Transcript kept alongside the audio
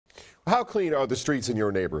How clean are the streets in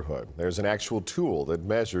your neighborhood? There's an actual tool that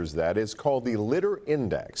measures that. It's called the Litter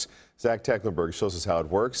Index. Zach Tecklenburg shows us how it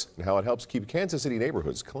works and how it helps keep Kansas City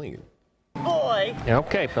neighborhoods clean. Boy.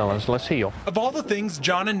 Okay, fellas, let's heal. Of all the things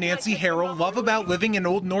John and Nancy Harrell love about living in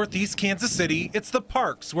old Northeast Kansas City, it's the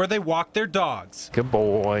parks where they walk their dogs. Good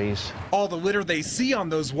boys. All the litter they see on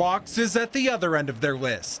those walks is at the other end of their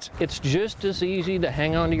list. It's just as easy to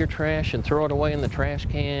hang on to your trash and throw it away in the trash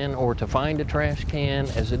can or to find a trash can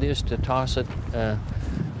as it is to toss it.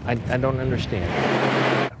 I don't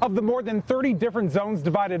understand. Of the more than 30 different zones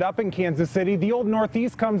divided up in Kansas City, the Old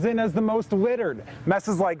Northeast comes in as the most littered.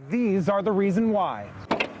 Messes like these are the reason why.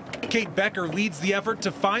 Kate Becker leads the effort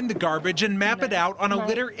to find the garbage and map it out on a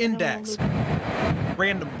litter index.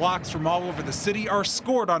 Random blocks from all over the city are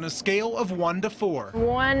scored on a scale of 1 to 4.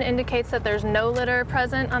 1 indicates that there's no litter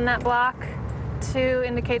present on that block. 2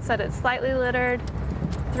 indicates that it's slightly littered.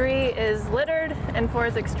 3 is littered, and 4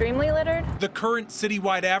 is extremely littered. The current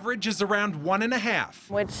citywide average is around 1.5.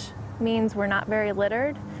 Which means we're not very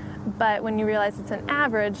littered, but when you realize it's an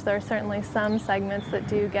average, there are certainly some segments that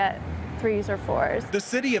do get 3s or 4s. The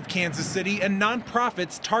city of Kansas City and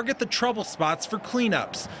nonprofits target the trouble spots for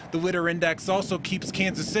cleanups. The Litter Index also keeps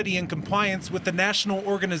Kansas City in compliance with the national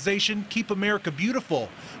organization Keep America Beautiful,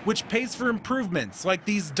 which pays for improvements like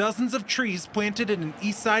these dozens of trees planted in an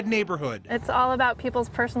East Side neighborhood. It's all about people's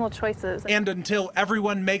personal choices. And until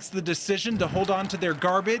everyone makes the decision to hold on to their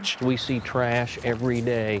garbage, We see trash every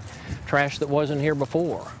day, trash that wasn't here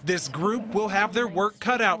before. this group will have their work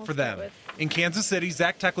cut out for them. In Kansas City,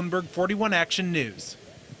 Zach Tecklenburg, 41 Action News.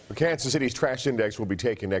 Kansas City's trash index will be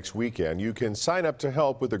taken next weekend. You can sign up to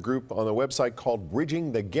help with a group on the website called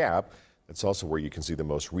Bridging the Gap. That's also where you can see the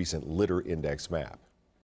most recent litter index map.